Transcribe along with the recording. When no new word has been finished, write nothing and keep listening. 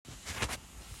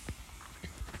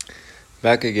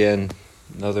Back again,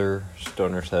 another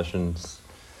Stoner Sessions.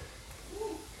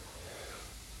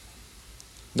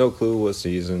 No clue what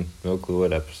season, no clue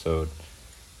what episode.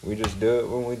 We just do it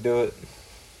when we do it.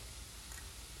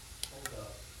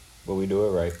 But we do it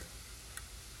right.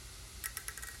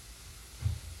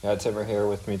 Got Timmer here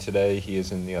with me today. He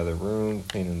is in the other room,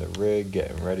 cleaning the rig,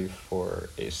 getting ready for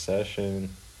a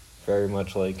session. Very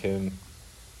much like him.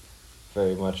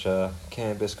 Very much a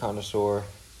cannabis connoisseur.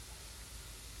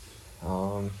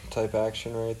 Type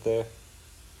action right there.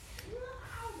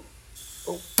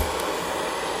 Oh.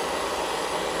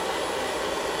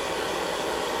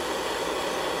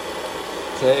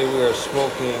 Today we are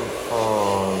smoking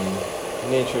from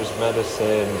Nature's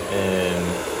Medicine in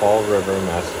Fall River,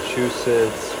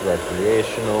 Massachusetts,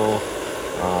 recreational,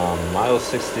 Mile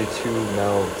 62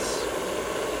 melts,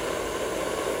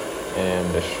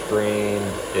 and the strain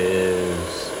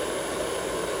is,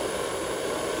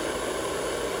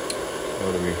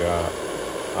 what do we got?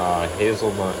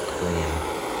 Hazelnut cream.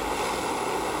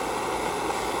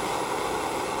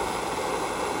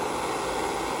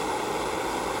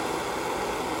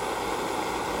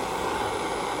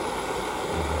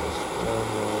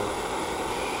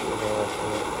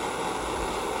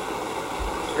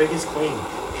 Rig is clean.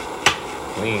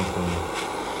 Clean.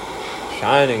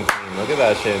 Shining clean. Look at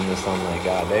that shit in the sunlight,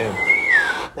 goddamn.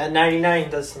 That 99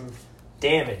 does some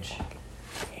damage.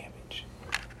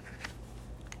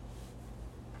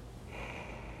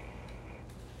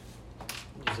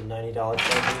 Use a $90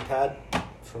 charging pad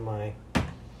for my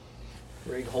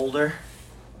rig holder.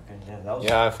 Okay,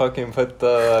 Yeah, I fucking put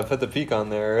the peak on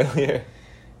there earlier.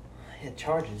 It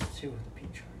charges too. The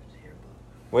peak charges here.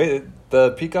 Wait,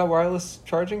 the peak got wireless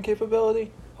charging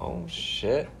capability? Oh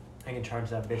shit. I can charge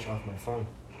that bitch off my phone.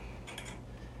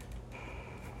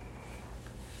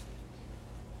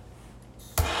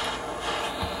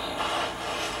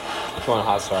 You want a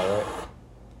hot start, right?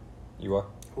 You are?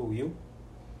 Who, you?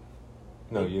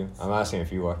 No, you. I'm asking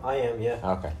if you are. I am, yeah.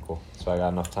 Okay, cool. So I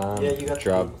got enough time. Yeah, you got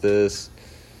drop this.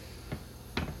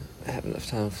 I have enough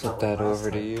time to flip that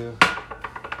over to you.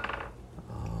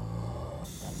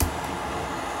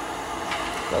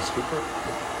 That scooper?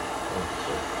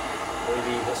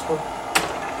 Maybe this one?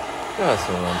 Yeah, that's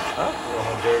the one. Huh? You know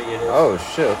how dirty it is? Oh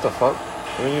shit, what the fuck?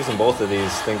 I've been using both of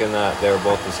these thinking that they were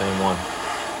both the same one.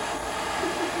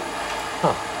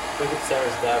 Huh. Look at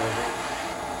Sarah's dab.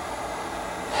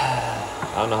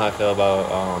 I don't know how I feel about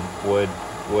wood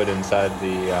inside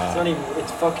the It's not even,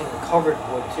 it's fucking covered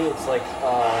wood too. It's like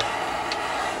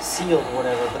sealed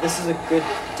whatever. But this is a good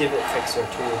divot fixer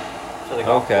tool for the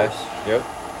golf course. Yep.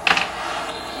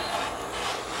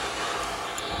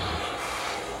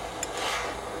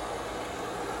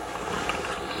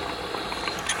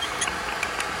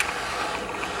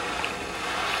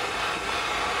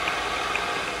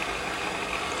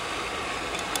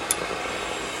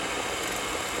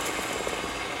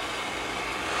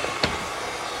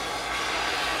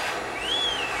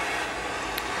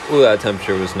 Ooh, that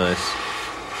temperature was nice.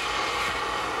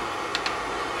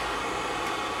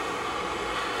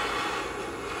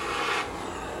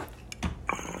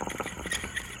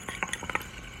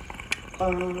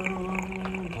 Minor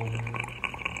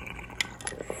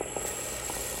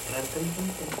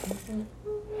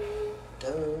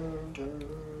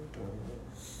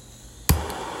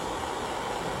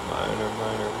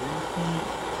repeat.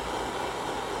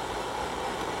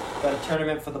 Got a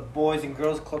tournament for the Boys and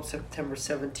Girls Club September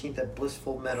 17th at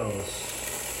Blissful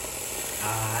Meadows.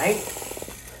 Alright.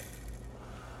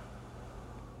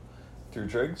 Through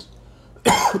Triggs?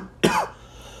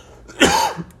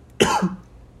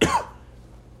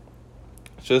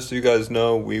 Just so you guys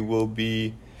know, we will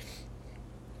be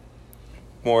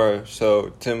more,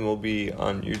 so Tim will be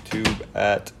on YouTube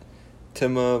at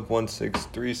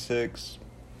Timma1636.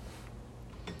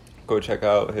 Go check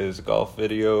out his golf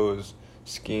videos,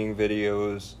 skiing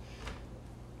videos.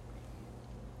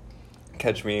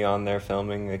 Catch me on there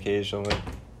filming occasionally.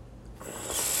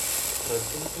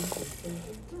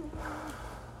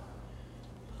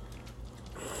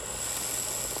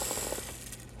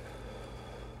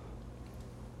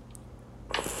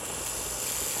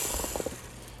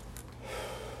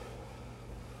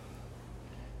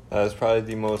 That is probably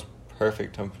the most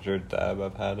perfect temperature dab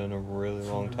I've had in a really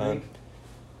long time.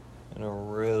 In a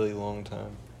really long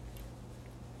time.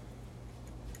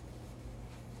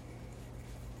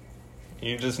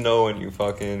 You just know when you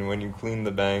clean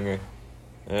the banger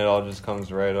and it all just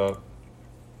comes right up.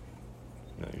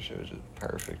 No, your shit was just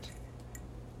perfect.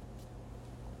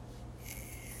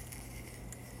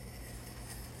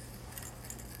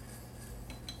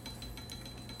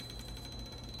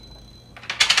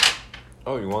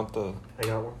 Oh, you want the... I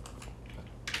got one.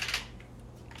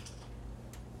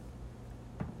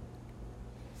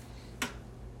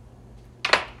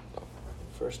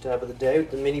 First dab of the day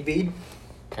with the mini bead.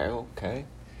 Okay.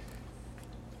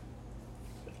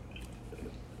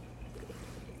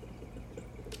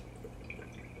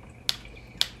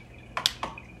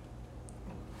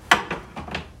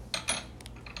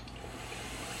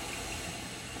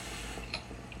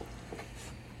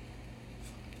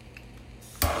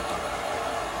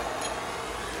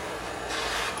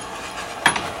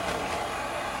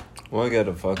 We'll get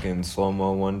a fucking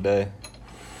slow-mo one day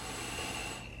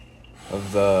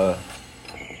of the,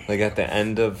 like at the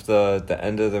end of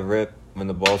the rip when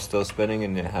the ball's still spinning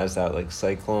and it has that like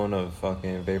cyclone of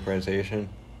fucking vaporization.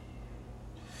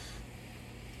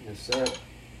 Yes, sir.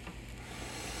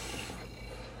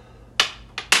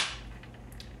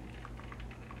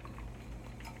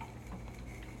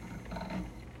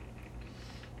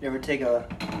 You ever take a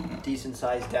decent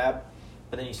sized dab,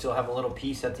 but then you still have a little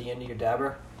piece at the end of your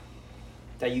dabber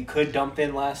that you could dump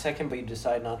in last second, but you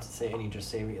decide not to say, and you just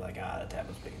save it? You're like, that dab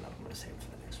was big enough. I'm gonna save it for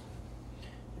the next one.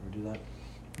 You ever do that?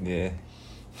 Yeah.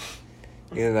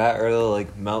 Either that or it'll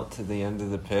like melt to the end of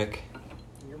the pick,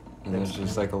 and there's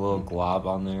just like a little glob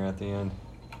on there at the end.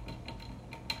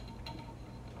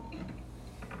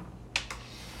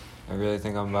 I really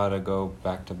think I'm about to go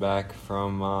back to back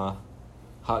from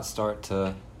hot start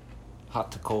to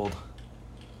hot to cold.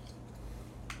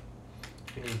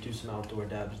 We need to do some outdoor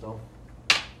dabs though.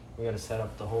 We gotta set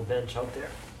up the whole bench out there.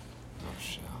 Oh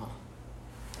shit.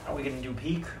 Are we gonna do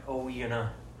peak, or are we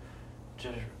gonna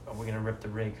rip the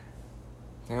rig?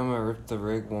 I think I'm gonna rip the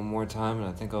rig one more time, and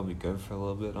I think I'll be good for a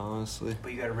little bit, honestly.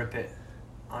 But you gotta rip it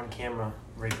on camera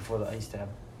right before the ice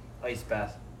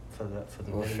bath for the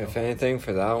Well, video. if anything,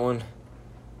 for that one,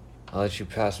 I'll let you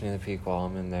pass me the peak while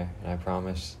I'm in there, and I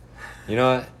promise. You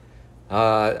know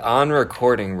what? On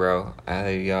recording, bro,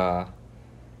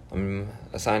 I'm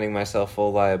assigning myself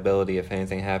full liability if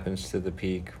anything happens to the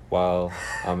peak while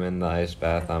I'm in the ice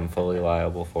bath. I'm fully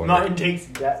liable for Martin it. takes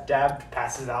dab,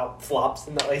 passes out, flops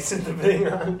in the ice in the thing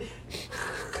on.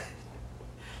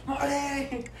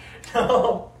 Marty!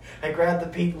 No! I grab the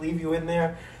peak, leave you in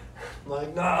there. I'm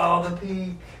like, no, the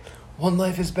peak. One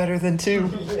life is better than two.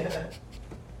 Yeah.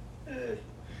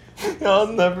 I'll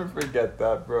never forget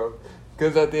that, bro.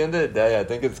 Because at the end of the day, I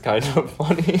think it's kind of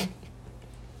funny.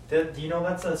 Do you know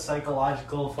that's a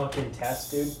psychological fucking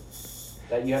test, dude?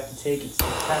 That you have to take. It's a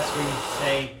test where you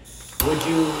say,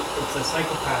 it's a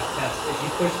psychopath test. If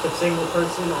you push the single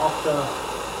person off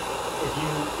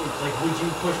it's like, would you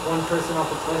push one person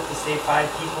off a cliff to save 5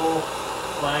 people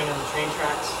flying on the train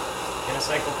tracks? And a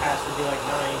psychopath would be like,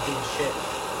 no, I ain't doing shit.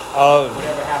 Oh.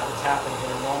 Whatever happens, happens.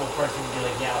 And a normal person would be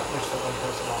like, yeah, I'll push the one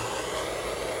person off.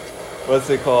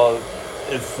 What's it called?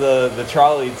 It's the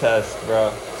trolley test,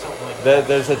 bro. Something like that.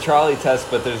 There's a trolley test,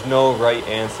 but there's no right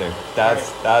answer.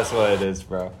 That's what it is,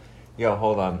 bro. Yo,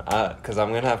 hold on, because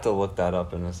I'm gonna have to look that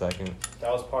up in a second.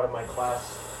 That was part of my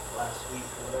class last week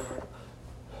or whatever.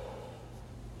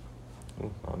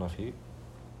 Ooh, not enough heat.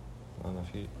 Not enough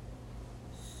heat.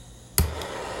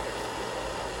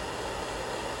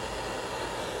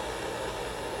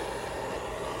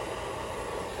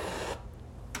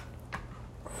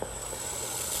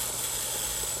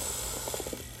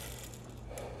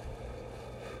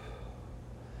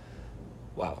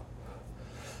 Wow.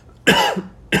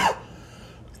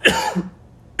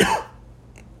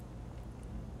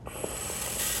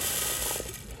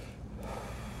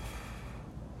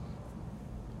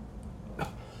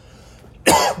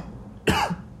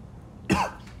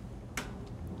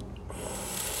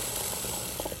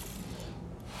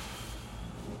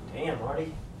 Damn,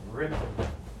 Marty. Ripped him.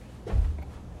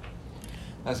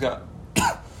 I just got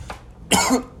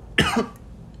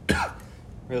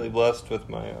really blessed with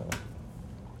my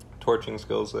torching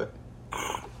skills there.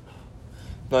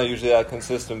 Not usually that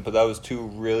consistent, but that was 2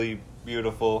 really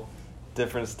beautiful,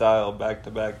 different style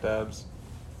back-to-back dabs.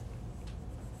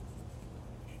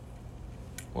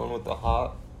 One with the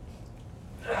hot,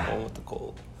 one with the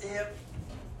cold. Yep.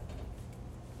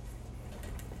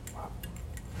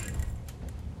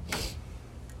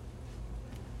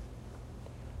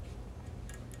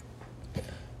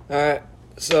 Alright,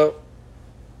 so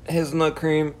hazelnut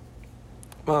cream,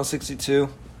 mile 62.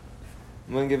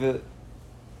 I'm gonna give it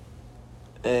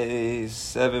a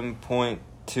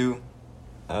 7.2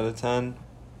 out of 10.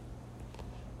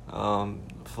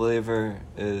 Flavor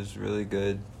is really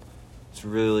good. It's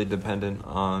really dependent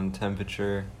on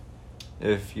temperature.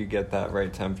 If you get that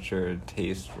right temperature, it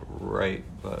tastes right,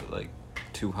 but like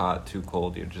too hot, too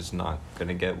cold, you're just not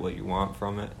gonna get what you want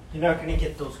from it. You're not going to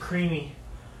get those creamy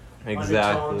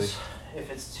Exactly. undertones if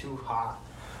it's too hot.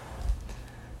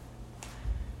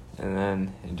 And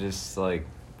then it just like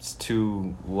it's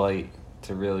too light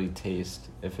to really taste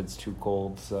if it's too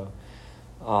cold. So,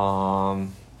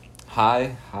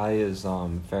 High is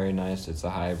very nice. It's a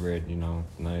hybrid,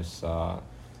 nice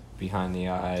behind the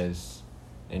eyes,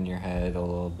 in your head a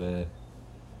little bit.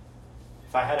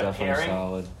 If I had Definitely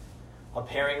solid. a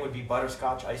pairing would be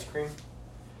butterscotch ice cream.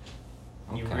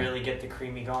 You Okay. really get the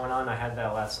creamy going on. I had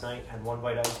that last night. Had one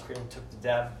bite ice cream, took the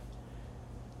dab.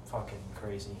 Fucking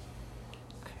crazy.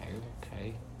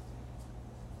 Okay.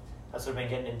 That's what I've been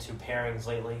getting into pairings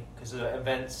lately. Because the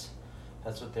events,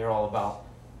 that's what they're all about.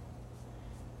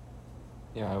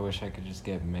 Yeah, I wish I could just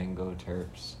get mango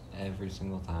terps every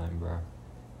single time, bro.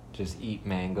 Just eat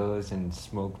mangoes and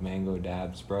smoke mango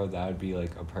dabs, bro. That would be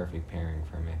like a perfect pairing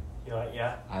for me. You know what?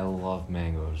 Yeah. I love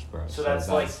mangoes, bro. So that's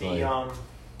like the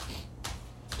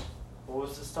what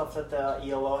was the stuff that the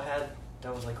ELO had?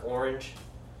 That was like orange.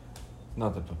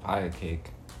 Not the papaya cake.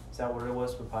 Is that what it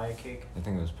was? Papaya cake. I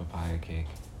think it was papaya cake.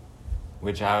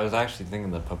 Which I was actually thinking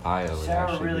the papaya would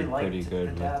Sarah actually really be liked pretty good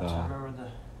the with. dabs. I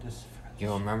remember this.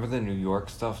 Yo, remember the New York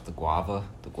stuff? The guava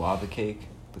cake,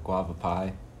 the guava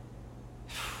pie.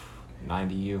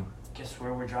 90U. Guess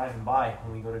where we're driving by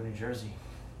when we go to New Jersey?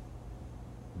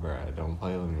 Bruh, don't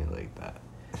play with me like that.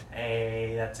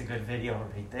 Hey, that's a good video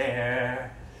right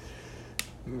there.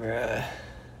 Bruh.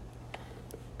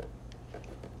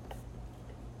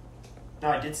 No,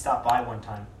 I did stop by one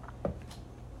time.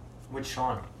 With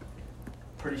Sean.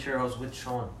 Pretty sure I was with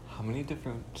Sean. How many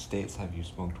different states have you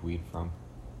smoked weed from?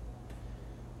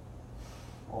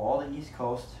 All the East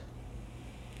Coast.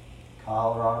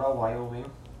 Colorado, Wyoming.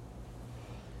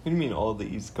 What do you mean all the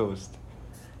East Coast?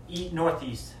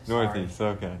 Northeast. Sorry. Northeast,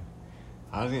 okay.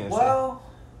 I was gonna Well,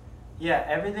 yeah,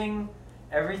 everything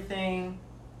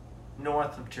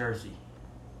north of Jersey.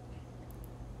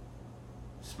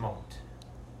 Smoked.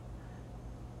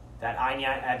 That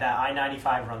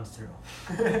I-95 runs through.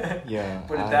 say. Yeah,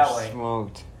 Put it I that way.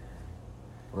 smoked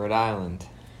Rhode Island,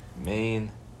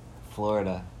 Maine,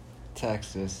 Florida,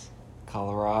 Texas,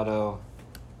 Colorado,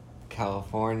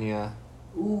 California.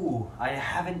 Ooh, I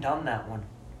haven't done that one.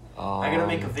 I gotta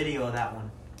make a video of that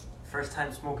one. First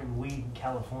time smoking weed in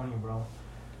California, bro.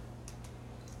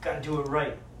 Gotta do it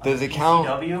right. Does it count?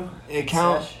 PCW?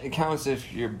 It counts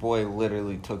if your boy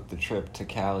literally took the trip to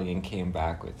Cali and came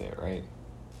back with it, right?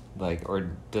 Like,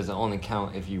 or does it only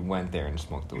count if you went there and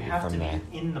smoked the You weed have from to there?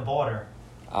 be in the border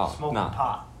smoking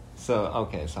pot. So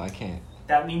okay, so I can't.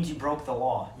 That means you broke the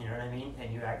law, you know what I mean?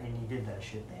 And you did that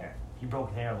shit there. You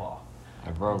broke their law.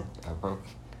 I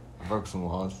broke some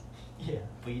laws. Yeah,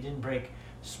 but you didn't break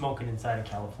smoking inside of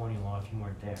California law if you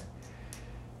weren't there.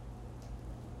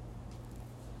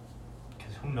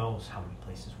 Because who knows how many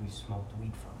places we smoked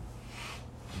weed from.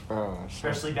 Bro,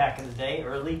 Especially back in the day,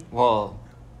 early. Well,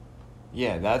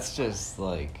 yeah, that's just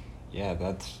like, yeah,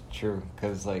 that's true.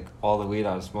 Because like all the weed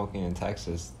I was smoking in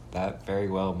Texas, that very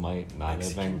well might not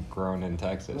have been grown in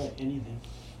Texas. Right, anything.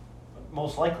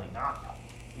 Most likely not.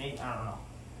 Maybe, I don't know.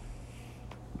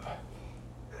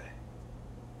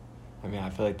 I mean,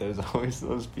 I feel like there's always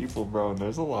those people, bro, and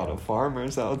there's a lot of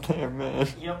farmers out there, man.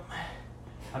 Yep.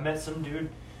 I met some dude.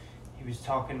 He was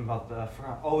talking about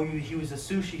he was a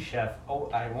sushi chef. Oh,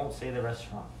 I won't say the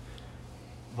restaurant.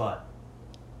 But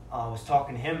I was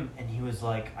talking to him, and he was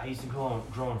like, I used to grow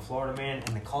in Florida, man,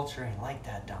 and the culture ain't like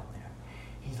that down there.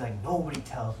 He's like, nobody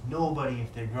tells nobody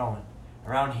if they're growing.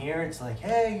 Around here, it's like,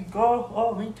 hey, go.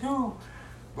 Oh, me too.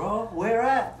 Bro, where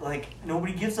at? Like,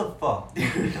 nobody gives a fuck,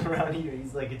 dude, around here.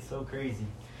 He's like, it's so crazy.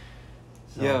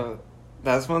 So, Yo,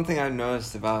 that's one thing I've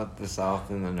noticed about the South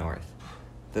and the North.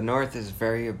 The North is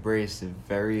very abrasive,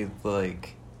 very,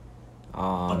 like,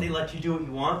 but they let you do what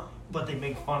you want, but they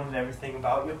make fun of everything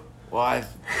about you. Well,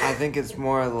 I think it's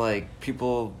more like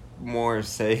people more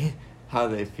say how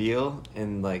they feel,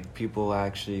 and, like, people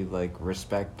actually, like,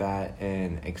 respect that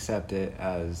and accept it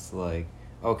as, like,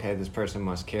 okay, this person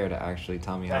must care to actually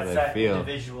tell me how they feel.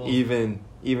 Individual. Even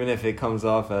if it comes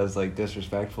off as, like,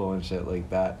 disrespectful and shit like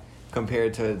that.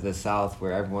 Compared to the South,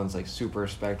 where everyone's, like, super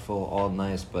respectful, all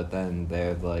nice, but then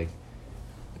they're, like,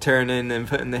 turning and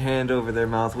putting the hand over their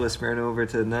mouth, whispering over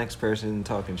to the next person,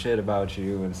 talking shit about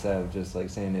you, instead of just, like,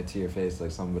 saying it to your face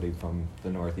like somebody from the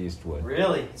Northeast would.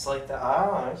 Really? It's like that?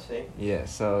 I see. Yeah,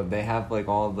 so they have, like,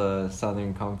 all the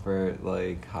Southern comfort,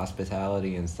 like,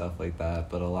 hospitality and stuff like that,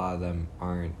 but a lot of them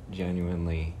aren't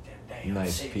genuinely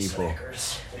nice people.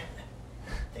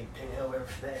 Think they know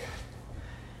everything.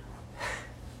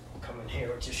 Coming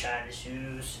here with your shiny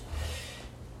shoes.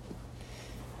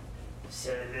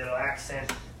 Silly little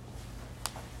accent.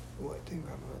 Oh, I think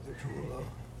I'm at the Chulo.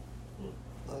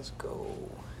 Let's go.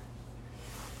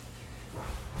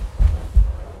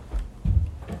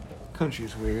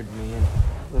 Country's weird, man.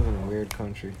 Live in a weird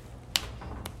country.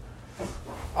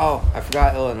 Oh, I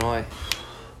forgot Illinois.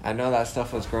 I know that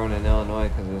stuff was grown in Illinois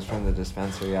because it was from the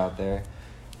dispensary out there.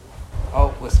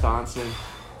 Oh, Wisconsin.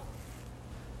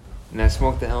 And I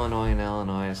smoked the Illinois in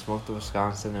Illinois. I smoked the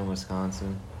Wisconsin in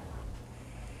Wisconsin.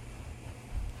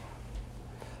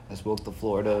 I smoked the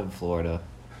Florida in Florida.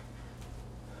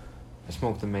 I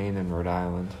smoked the Maine in Rhode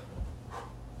Island.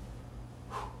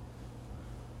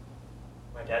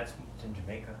 My dad smoked in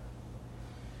Jamaica.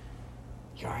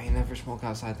 Yo, I ain't never smoke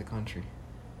outside the country.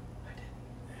 I didn't.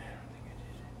 I don't think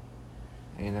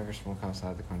I did. I ain't never smoke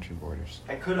outside the country borders.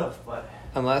 I could have, but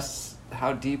Unless,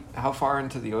 how far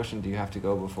into the ocean do you have to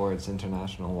go before it's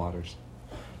international waters?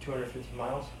 250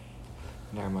 miles.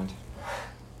 Never mind.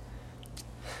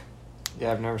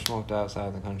 Yeah, I've never smoked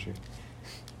outside the country.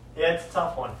 Yeah, it's a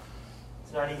tough one.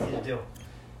 It's not easy to do.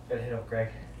 Gotta hit up Greg.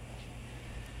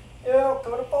 Yo,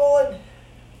 go to Poland.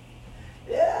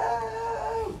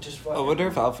 Yeah. Just fucking. I wonder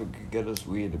if Alpha could get us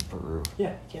weed in Peru.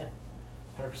 Yeah, you can.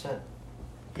 100%.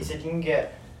 He said you can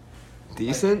get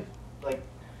Decent?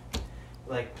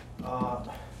 like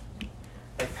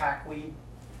pack weed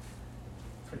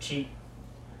for cheap,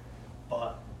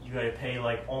 but you gotta pay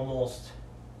like almost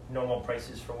normal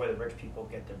prices for where the rich people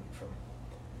get their weed from.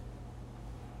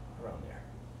 Around there.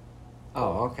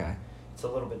 Oh, okay. It's a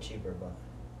little bit cheaper, but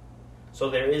so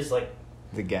there is like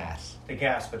The gas. the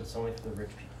gas, but it's only for the rich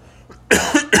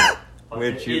people. But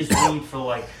Which there you- is weed for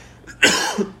like,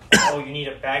 oh, you need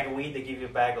a bag of weed, they give you a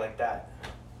bag like that.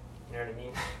 You know what I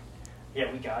mean?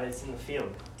 Yeah, we got it, it's in the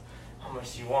field. How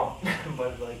much do you want?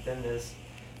 But like then there's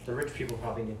the rich people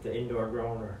probably get the indoor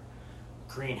grown or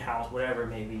greenhouse, whatever it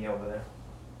may be over there.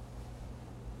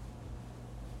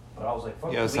 But I was like,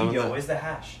 fuck Yeah, the some weed, of yo, the- where's the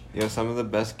hash? Yeah, some of the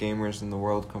best gamers in the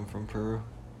world come from Peru.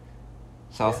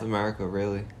 South Yeah. America,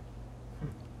 really.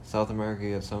 South America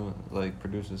gets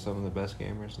produces some of the best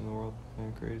gamers in the world.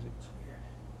 Kind of crazy. It's weird.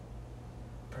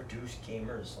 Produce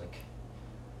gamers, like,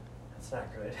 that's not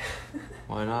good.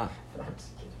 Why not? I'm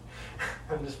just kidding.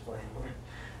 I'm just playing.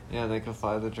 Yeah, they can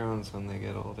fly the drones when they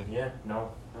get older. Yeah,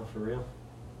 no, for real.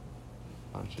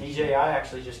 Bunch of DJI shit.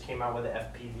 actually just came out with an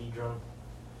FPV drone.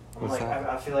 I'm What's like, that?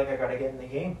 I feel like I gotta get in the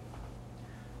game.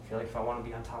 I feel like if I want to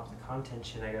be on top of the content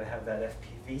shit, I gotta have that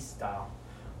FPV style.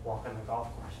 Walk on the golf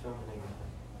course, filming it.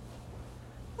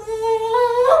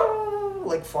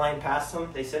 Like flying past them.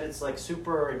 They said it's like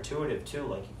super intuitive too.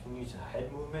 Like you can use the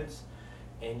head movements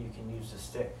and you can use the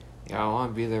stick. Yeah, I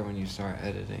want to be there when you start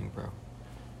editing, bro.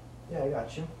 Yeah, I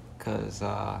got you. Cause,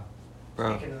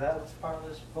 bro, Speaking of that, let's part of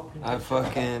this fucking. I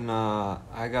fucking,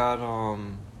 I got,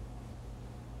 You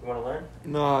want to learn?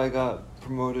 no, I got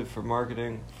promoted for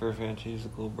marketing for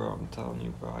Fantastical, bro. I'm telling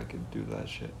you, bro, I could do that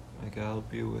shit. I could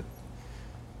help you with.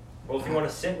 Well, if you want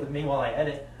to sit with me while I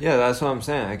edit, Yeah, that's what I'm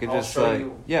saying. I could I'll just show like,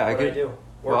 you yeah, I what could. I do.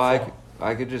 Well, I Workflow. could,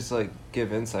 I could just like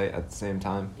give insight at the same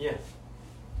time. Yeah.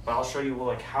 But I'll show you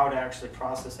like how to actually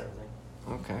process everything.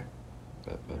 Okay.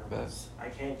 Bet. You know, 'cause I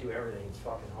can't do everything. It's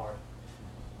fucking hard.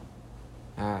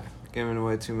 Alright, giving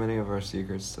away too many of our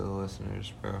secrets to the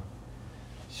listeners, bro.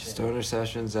 Shit. Stoner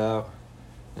session's out.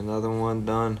 Another one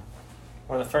done.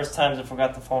 One of the first times I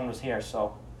forgot the phone was here,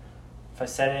 so if I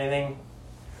said anything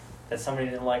that somebody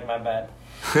didn't like, my bad.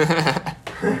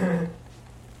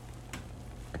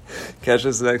 Catch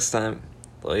us next time.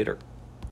 Later.